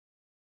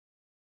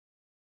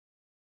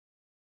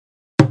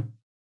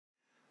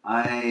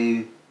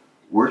I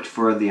worked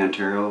for the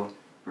Ontario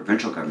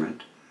provincial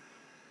government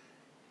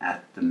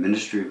at the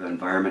Ministry of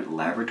Environment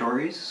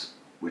Laboratories,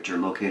 which are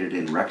located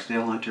in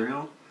Rexdale,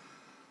 Ontario,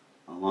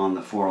 along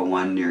the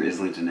 401 near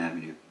Islington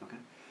Avenue. Okay.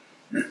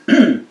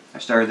 I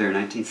started there in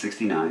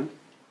 1969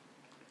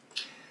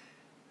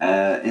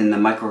 in the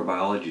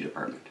microbiology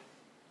department.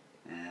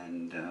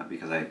 And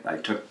because I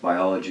took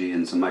biology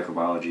and some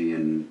microbiology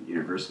in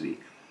university,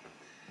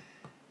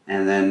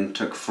 and then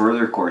took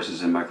further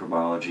courses in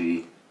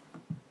microbiology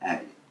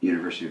at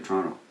University of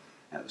Toronto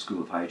at the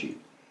School of Hygiene.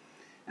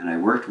 And I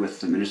worked with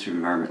the Ministry of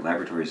Environment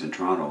Laboratories in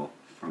Toronto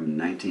from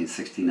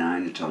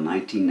 1969 until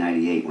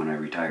 1998 when I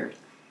retired.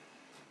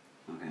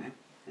 Okay,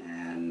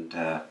 and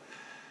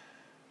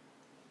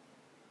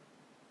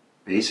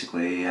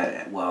basically,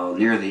 well,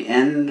 near the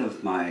end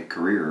of my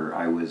career,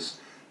 I was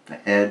the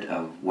head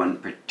of one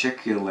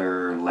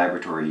particular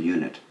laboratory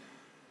unit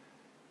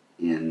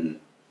in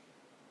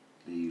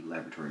the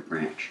laboratory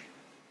branch.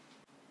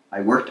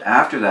 I worked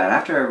after that.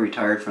 After I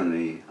retired from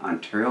the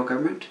Ontario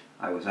government,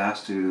 I was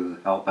asked to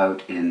help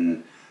out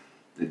in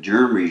the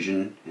Durham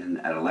region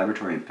at a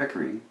laboratory in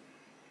Pickering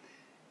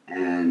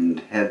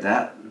and head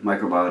that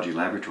microbiology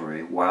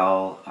laboratory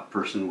while a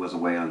person was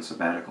away on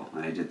sabbatical.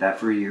 And I did that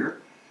for a year.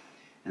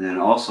 And then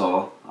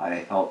also I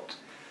helped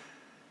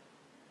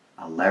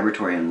a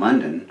laboratory in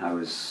London. I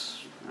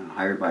was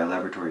hired by a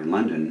laboratory in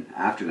London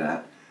after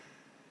that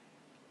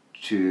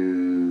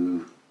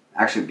to,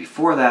 actually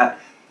before that,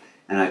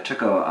 and I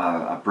took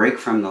a break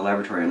from the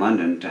laboratory in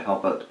London to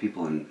help out the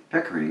people in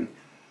Pickering,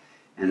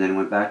 and then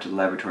went back to the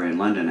laboratory in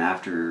London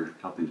after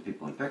helping the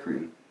people in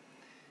Pickering,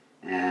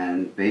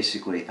 and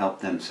basically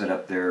helped them set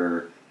up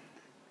their,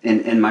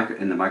 in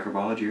the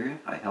microbiology area,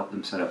 I helped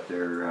them set up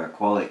their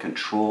quality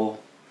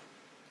control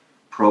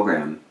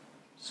program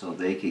so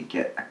they could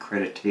get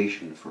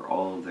accreditation for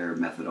all of their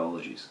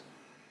methodologies.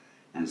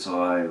 And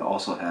so I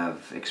also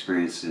have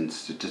experience in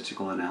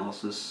statistical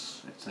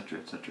analysis, etc.,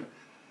 etc.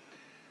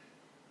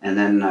 And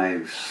then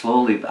I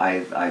slowly,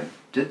 I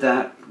did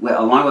that,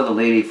 well, along with a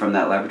lady from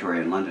that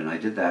laboratory in London, I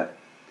did that,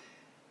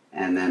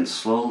 and then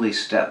slowly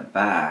stepped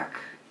back,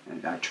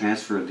 and I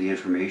transferred the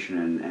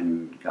information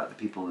and got the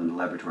people in the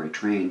laboratory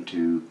trained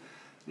to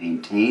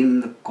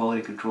maintain the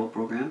quality control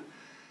program,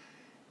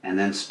 and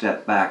then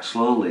stepped back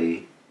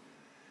slowly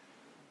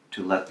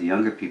to let the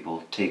younger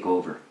people take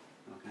over.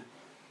 Okay?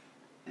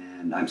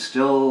 And I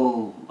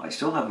still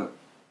have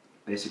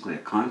basically a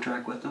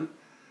contract with them,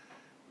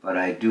 but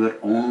I do it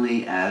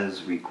only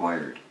as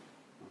required.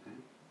 Okay?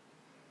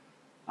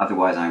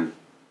 Otherwise, I'm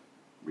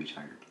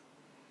retired.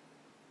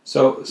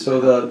 So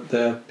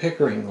the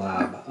Pickering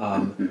lab,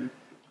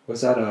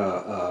 was that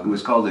it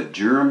was called the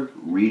Durham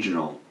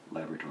Regional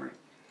Laboratory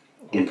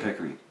in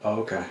Pickering.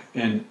 Oh, okay.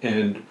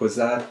 And was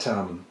that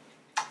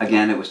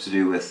again, it was to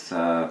do with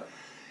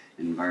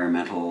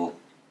environmental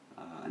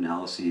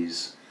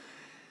analyses,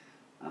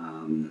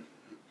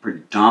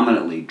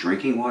 predominantly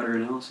drinking water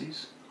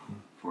analyses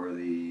for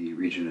the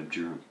region of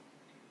Durham.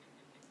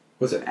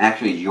 Was it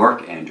actually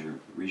York and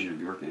Durham, region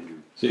of York and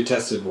Durham? So you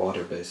tested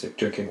water, basic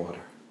drinking water.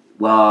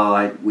 Well,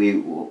 at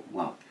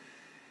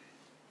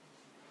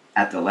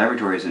the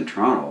laboratories in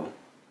Toronto,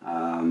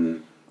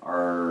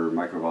 our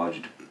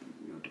microbiology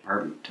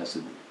department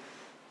tested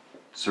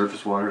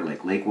surface water,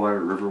 like lake water,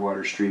 river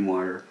water, stream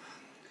water,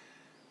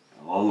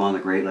 all along the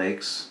Great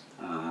Lakes,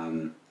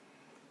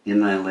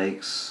 inland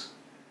lakes,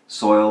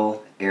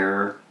 soil,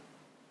 air,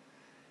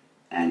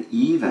 and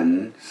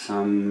even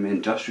some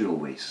industrial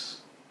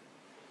wastes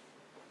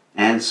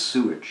and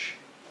sewage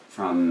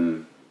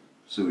from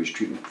sewage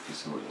treatment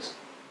facilities.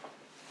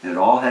 And it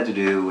all had to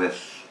do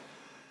with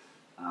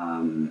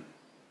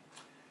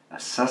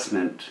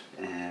assessment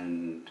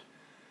and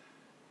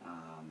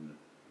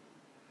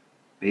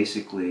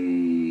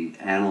basically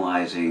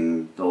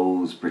analyzing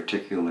those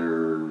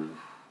particular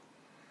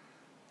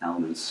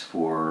elements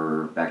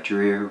for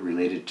bacteria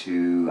related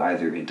to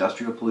either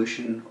industrial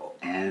pollution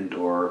and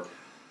or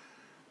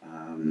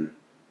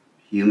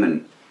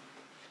human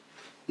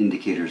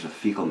indicators of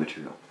fecal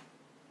material.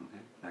 Okay?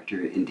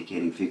 Bacteria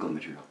indicating fecal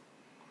material.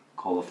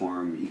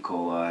 Coliform, E.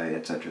 coli,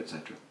 etc.,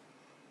 etc.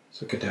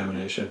 So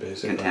contamination,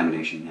 basically.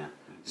 Contamination, yeah.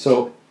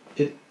 So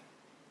it,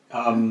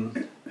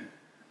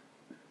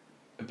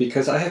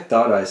 because I had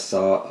thought I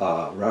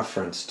saw a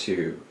reference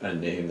to a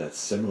name that's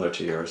similar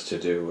to yours to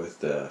do with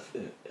the,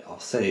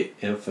 I'll say,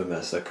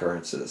 infamous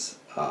occurrences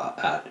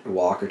at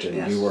Walkerton.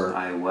 Yes, you were.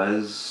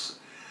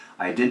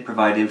 I did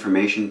provide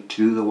information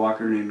to the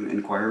Walkerton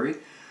Inquiry.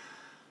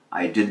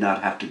 I did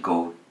not have to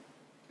go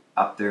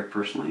up there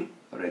personally,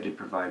 but I did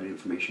provide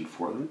information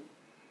for them.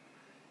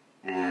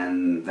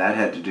 And that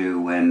had to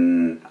do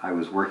when I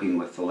was working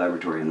with the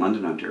laboratory in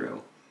London,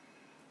 Ontario,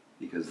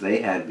 because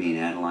they had been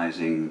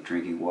analyzing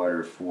drinking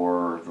water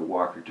for the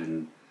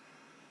Walkerton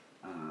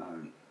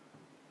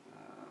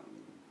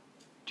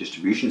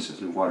distribution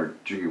system,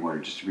 drinking water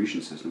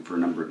distribution system for a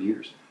number of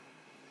years.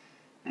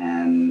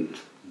 And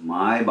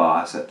my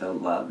boss at the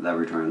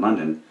laboratory in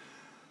London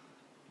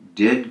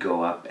did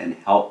go up and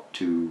help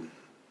to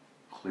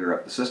clear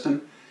up the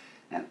system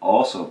and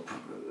also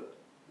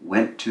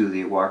went to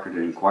the Walkerton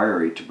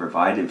Inquiry to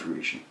provide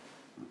information.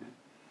 Okay.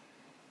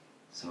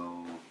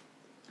 So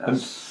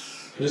that's...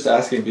 I'm just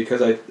asking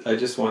because I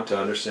just want to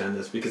understand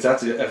this, because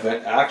that's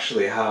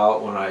actually how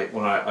when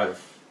I've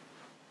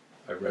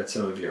read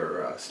some of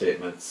your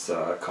statements,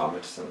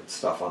 comments and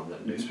stuff on the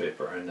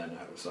newspaper, and then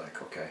I was like,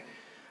 okay,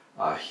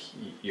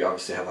 you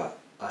obviously have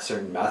a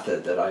certain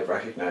method that I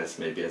recognize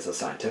maybe as a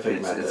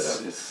scientific method.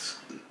 It's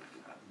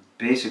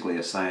basically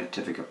a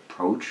scientific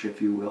approach,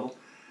 if you will,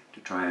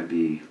 to try and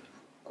be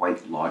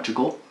quite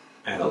logical.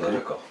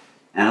 Analytical. Okay.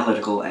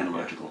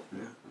 Analytical.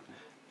 Yeah.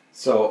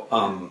 So,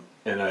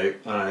 and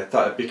I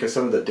thought, because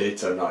some of the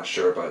dates I'm not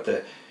sure about,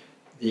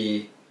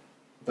 the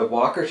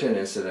Walkerton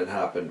incident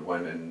happened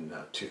when, in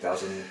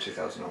 2000,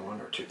 2001,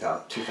 or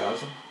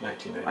 2000,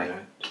 1999?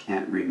 I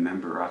can't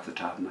remember off the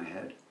top of my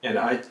head. And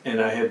I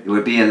had... It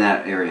would be in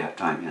that area of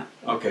time, yeah.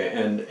 Okay,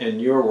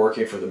 and you were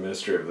working for the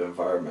Ministry of the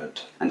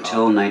Environment.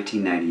 Until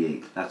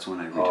 1998. That's when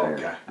I retired.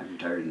 Okay. I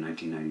retired in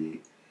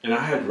 1998. And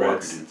I had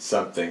read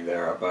something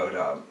there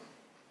about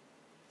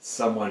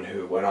someone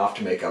who went off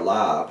to make a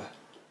lab,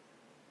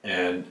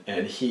 and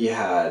he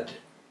had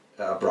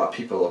brought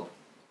people,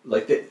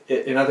 like,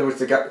 in other words,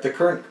 the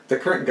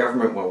current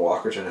government when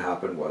Walkerton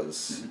happened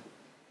was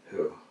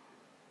who?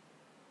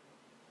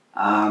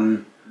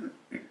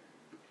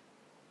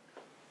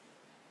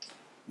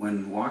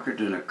 When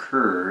Walkerton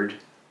occurred,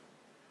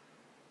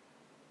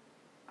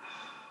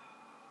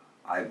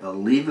 I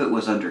believe it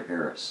was under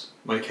Harris.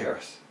 Mike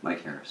Harris.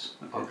 Mike Harris.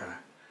 Okay.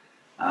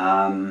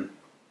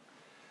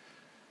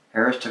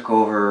 Harris took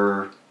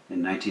over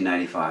in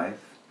 1995.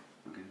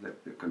 Okay,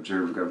 the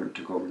Conservative government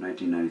took over in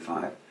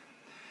 1995.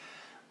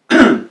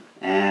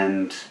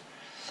 And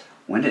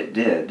when it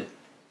did,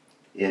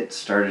 it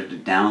started to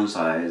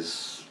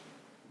downsize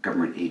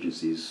government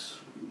agencies,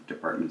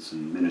 departments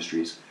and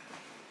ministries,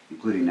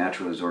 including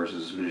Natural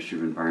Resources, Ministry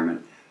of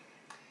Environment.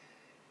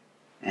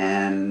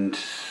 And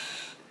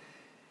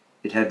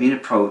it had been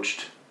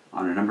approached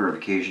on a number of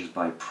occasions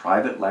by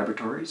private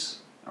laboratories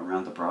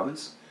around the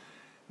province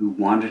who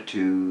wanted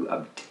to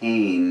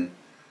obtain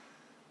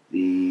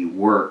the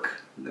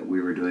work that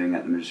we were doing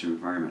at the Ministry of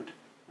Environment,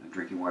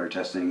 drinking water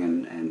testing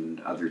and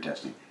other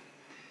testing.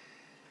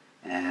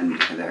 And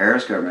the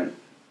Harris government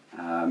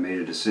made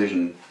a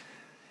decision,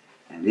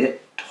 and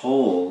it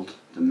told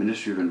the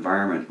Ministry of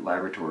Environment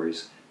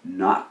laboratories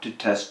not to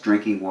test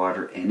drinking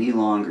water any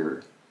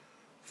longer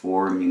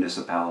for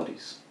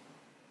municipalities.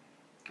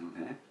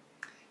 Okay?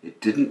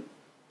 It didn't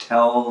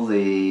tell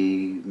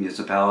the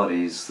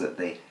municipalities that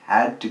they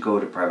had to go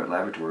to private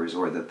laboratories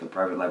or that the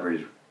private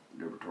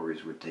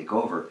laboratories would take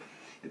over.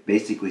 It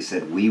basically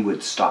said we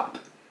would stop.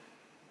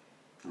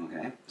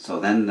 Okay? So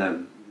then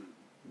the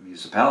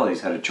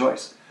municipalities had a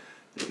choice.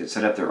 They could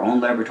set up their own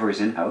laboratories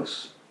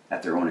in-house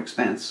at their own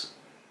expense,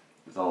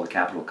 with all the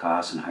capital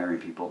costs and hiring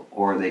people,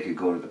 or they could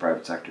go to the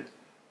private sector.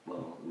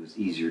 Well, it was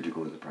easier to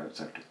go to the private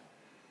sector.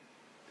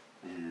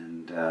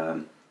 And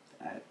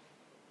at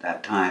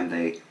that time,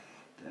 the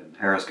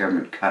Harris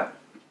government cut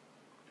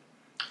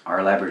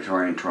our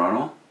laboratory in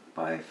Toronto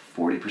by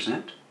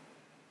 40%,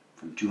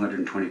 from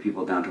 220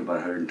 people down to about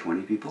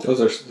 120 people.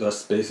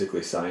 That's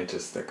basically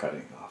scientists they're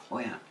cutting off. Oh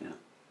yeah, yeah.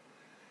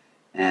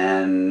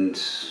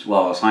 And,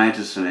 well,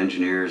 scientists and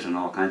engineers and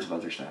all kinds of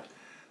other stuff.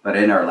 But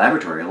in our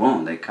laboratory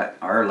alone, they cut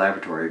our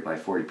laboratory by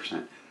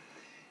 40%.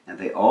 And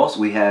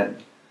we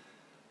had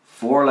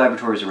 4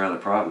 laboratories around the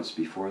province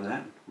before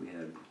that. We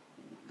had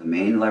the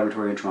main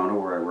laboratory in Toronto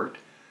where I worked.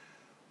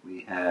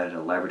 We had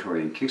a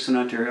laboratory in Kingston,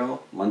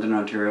 Ontario, London,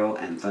 Ontario,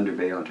 and Thunder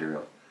Bay,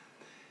 Ontario.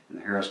 And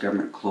the Harris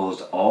government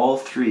closed all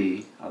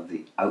 3 of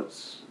the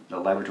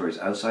laboratories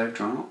outside of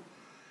Toronto,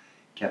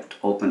 kept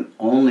open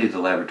only the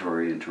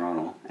laboratory in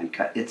Toronto, and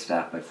cut its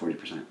staff by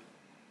 40%.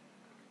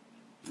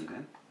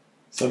 Okay?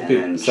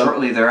 And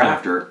shortly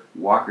thereafter,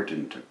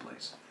 Walkerton took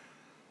place.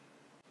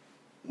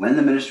 When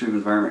the Ministry of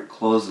Environment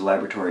closed the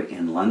laboratory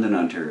in London,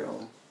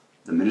 Ontario,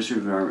 the Ministry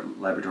of Environment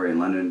laboratory in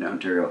London,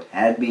 Ontario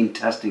had been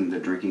testing the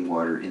drinking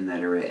water in that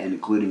area,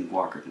 including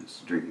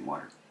Walkerton's drinking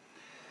water.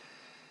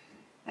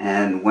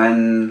 And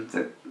when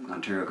the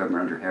Ontario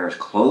government under Harris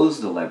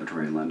closed the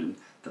laboratory in London,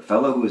 the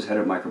fellow who was head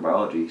of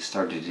microbiology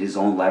started his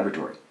own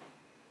laboratory,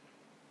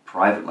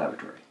 private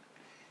laboratory.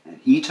 And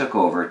he took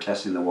over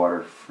testing the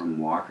water from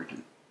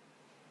Walkerton.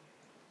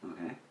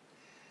 Okay?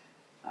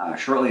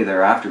 Shortly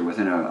thereafter,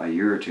 within a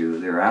year or two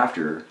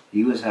thereafter,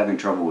 he was having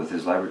trouble with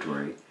his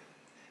laboratory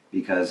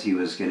because he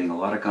was getting a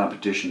lot of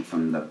competition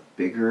from the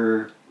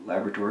bigger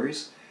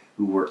laboratories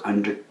who were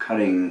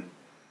undercutting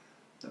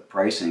the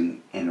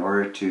pricing in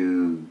order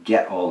to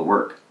get all the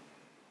work.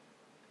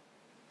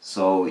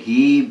 So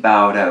he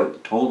bowed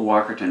out, told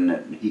Walkerton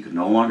that he could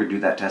no longer do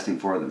that testing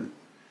for them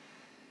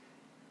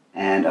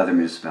and other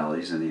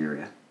municipalities in the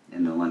area,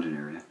 in the London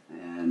area,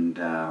 and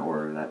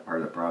or that part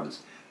of the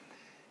province.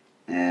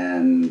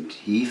 And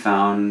he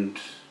found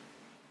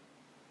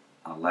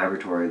a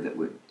laboratory that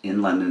would,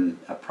 in London,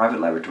 a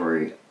private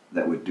laboratory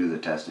that would do the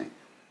testing.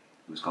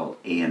 It was called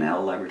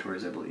A&L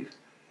Laboratories, I believe.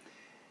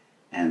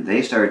 And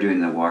they started doing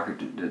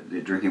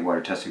the drinking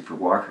water testing for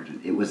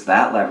Walkerton. It was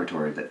that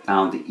laboratory that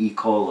found the E.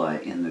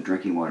 coli in the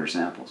drinking water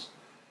samples.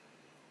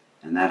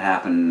 And that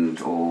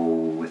happened,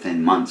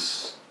 within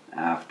months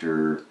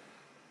after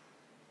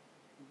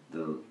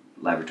the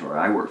laboratory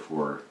I worked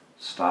for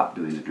stopped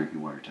doing the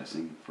drinking water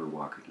testing for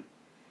Walkerton.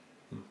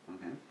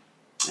 Okay.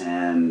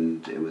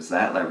 And it was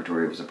that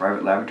laboratory, it was a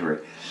private laboratory.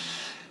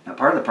 Now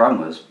part of the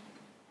problem was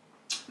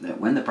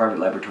that when the private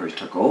laboratories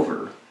took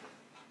over,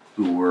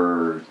 who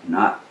were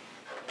not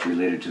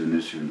related to the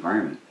Ministry of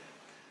Environment,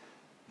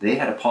 they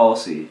had a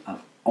policy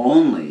of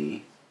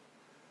only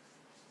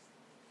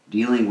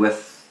dealing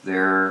with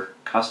their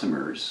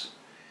customers,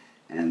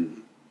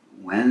 and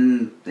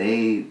when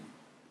they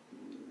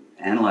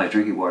analyzed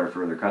drinking water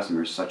for their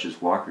customers, such as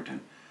Walkerton,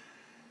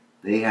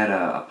 they had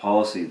a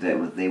policy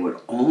that they would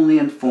only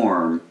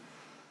inform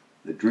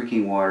the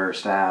drinking water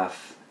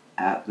staff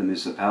at the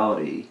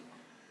municipality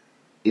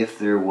if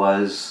there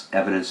was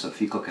evidence of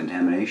fecal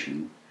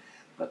contamination,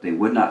 but they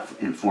would not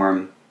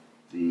inform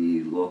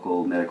the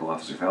local medical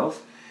officer of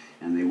health,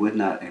 and they would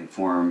not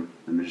inform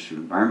the Ministry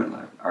of Environment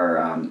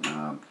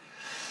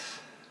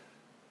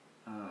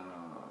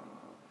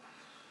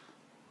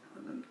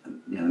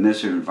the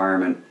Ministry of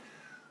Environment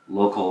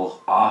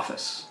local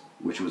office,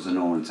 which was a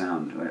Nolan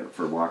Sound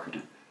for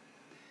Walkerton.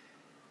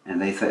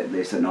 And they said,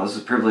 no, this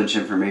is privileged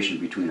information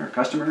between our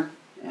customer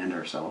and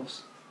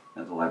ourselves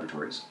at the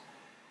laboratories.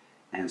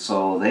 And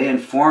so they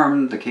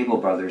informed the Cable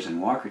Brothers in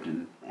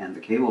Walkerton, and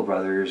the Cable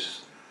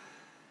Brothers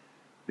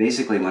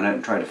basically went out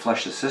and tried to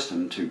flush the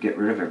system to get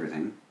rid of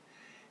everything,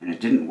 and it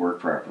didn't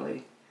work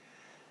properly.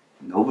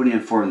 Nobody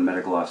informed the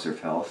medical officer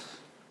of health,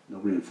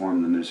 nobody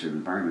informed the Ministry of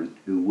Environment,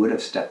 who would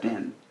have stepped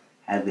in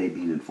had they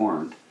been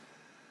informed.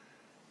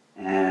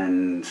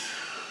 And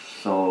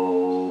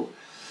so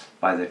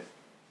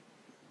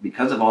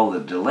because of all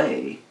the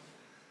delay,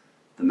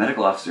 the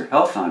medical officer of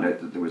health found out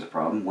that there was a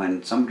problem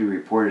when somebody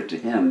reported to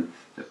him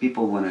that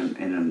people in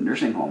a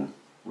nursing home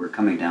were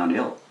coming down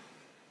ill.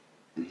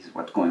 And he said,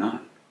 what's going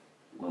on?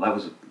 Well,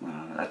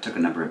 that took a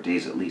number of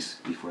days at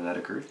least before that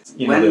occurred.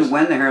 When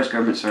the Harris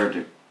government started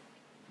to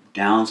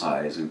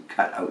downsize and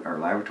cut out our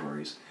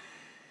laboratories,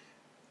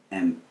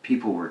 and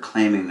people were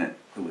claiming that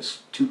it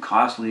was too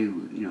costly,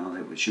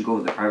 that it should go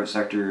to the private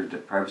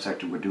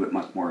sector would do it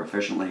much more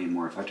efficiently,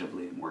 more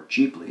effectively, more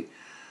cheaply,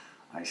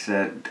 I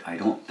said, I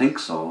don't think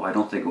so. I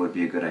don't think it would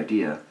be a good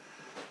idea.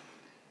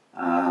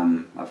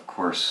 Of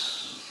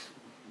course,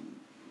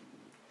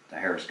 the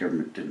Harris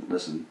government didn't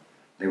listen.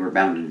 They were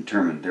bound and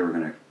determined they were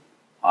going to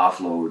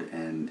offload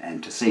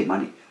and to save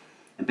money,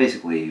 and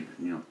basically,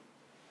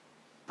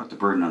 put the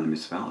burden on the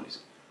municipalities.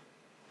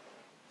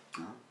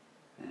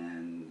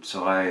 And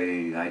so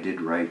I did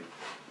write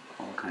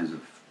all kinds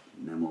of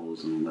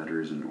memos and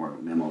letters or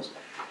memos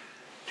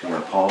to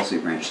our policy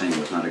branch saying it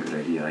was not a good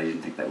idea. I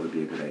didn't think that would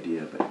be a good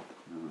idea, but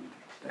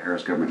the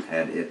Harris government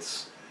had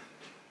its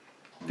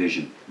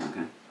vision,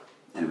 okay?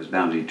 And it was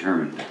bound to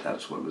determine that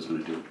that's what it was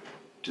going to do,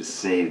 to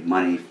save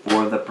money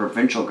for the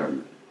provincial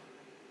government.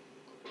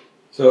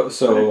 So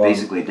it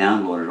basically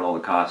downloaded all the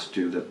costs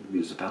to the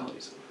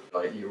municipalities.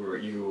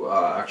 You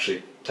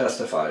actually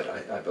testified,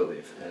 I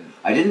believe. And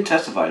I didn't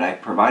testify. I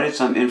provided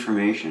some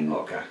information.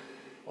 Okay.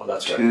 Well,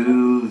 that's right.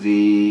 To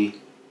the.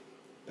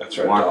 That's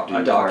right.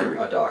 A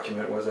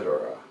document, was it,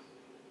 or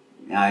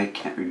a? I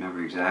can't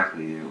remember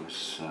exactly. It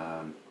was.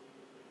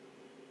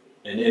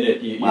 And in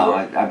it,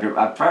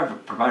 I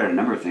provided a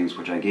number of things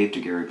which I gave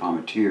to Gary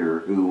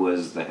Palmetier, who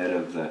was the head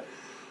of the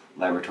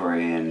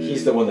laboratory, and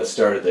he's the one that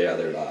started the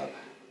other lab.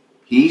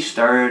 He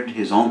started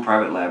his own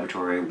private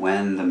laboratory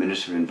when the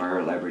Ministry of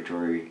Environment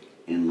laboratory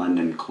in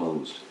London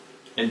closed.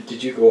 And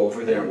did you go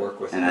over there and work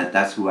with him? And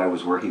that's who I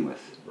was working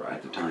with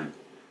at the time.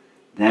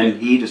 Then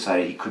he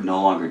decided he could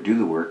no longer do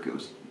the work.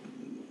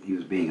 He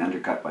was being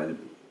undercut by the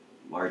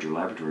larger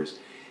laboratories,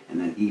 and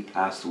then he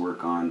passed the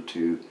work on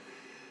to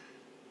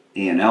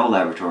A&L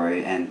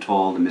laboratory and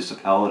told the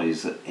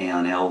municipalities that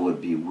A&L would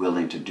be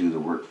willing to do the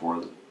work for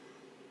them.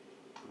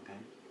 Okay,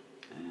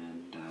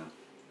 and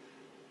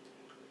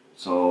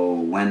so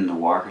when the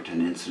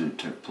Walkerton incident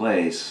took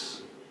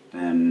place,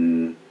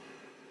 then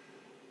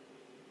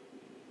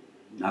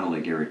not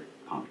only Gary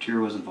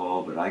Palmetier was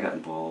involved, but I got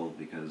involved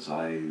because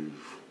I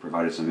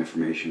provided some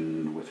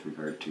information with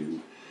regard to,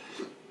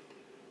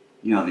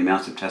 the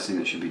amounts of testing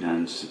that should be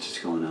done,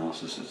 statistical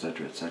analysis,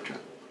 etc., etc.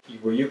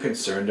 Were you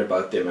concerned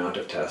about the amount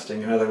of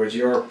testing? In other words,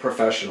 your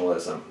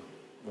professionalism.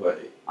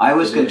 I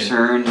was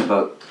concerned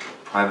about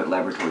private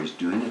laboratories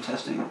doing the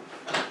testing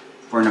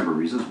for a number of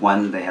reasons.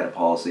 One, they had a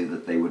policy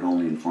that they would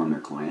only inform their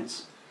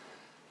clients,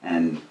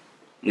 and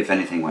if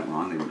anything went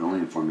wrong, they would only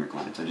inform their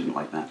clients. I didn't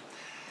like that.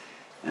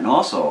 And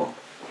also,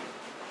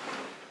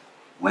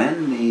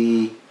 when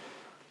the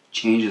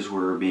changes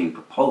were being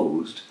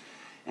proposed,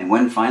 and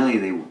when finally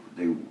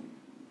the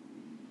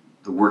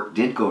work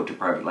did go to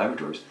private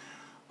laboratories,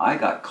 I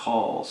got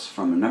calls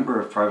from a number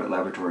of private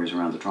laboratories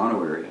around the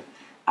Toronto area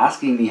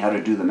asking me how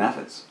to do the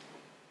methods.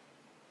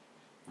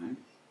 Right?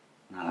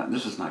 Now,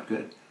 this is not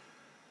good.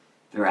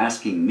 They're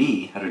asking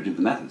me how to do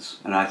the methods.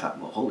 And I thought,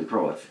 well, holy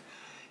crow,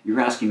 You're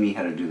asking me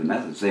how to do the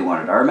methods. They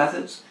wanted our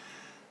methods.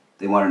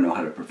 They want to know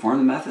how to perform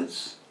the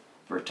methods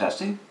for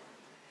testing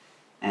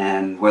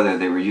and whether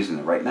they were using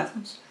the right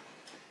methods.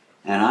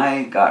 And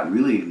I got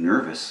really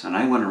nervous, and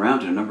I went around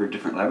to a number of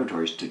different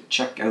laboratories to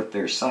check out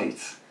their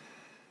sites,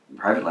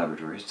 private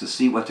laboratories, to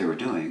see what they were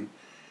doing.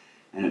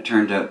 And it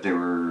turned out they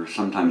were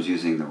sometimes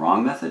using the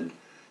wrong method,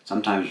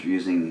 sometimes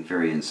using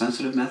very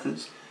insensitive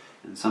methods,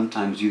 and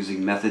sometimes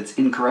using methods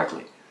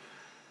incorrectly.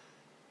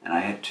 And I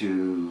had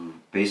to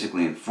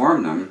basically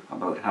inform them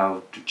about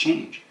how to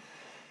change.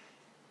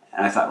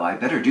 And I thought, well, I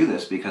better do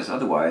this, because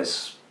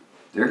otherwise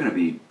they're going to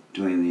be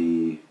doing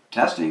the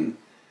testing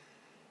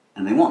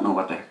and they won't know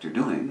what the heck they're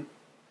doing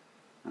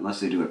unless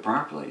they do it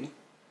properly.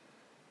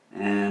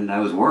 And I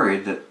was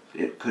worried that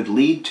it could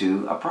lead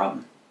to a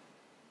problem.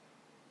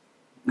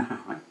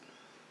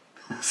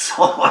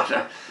 So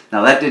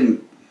now that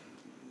didn't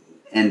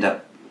end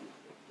up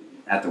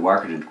at the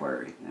Walkerton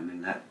inquiry. I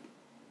mean, that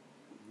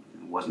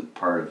wasn't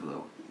part of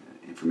the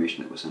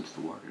information that was sent to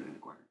the Walkerton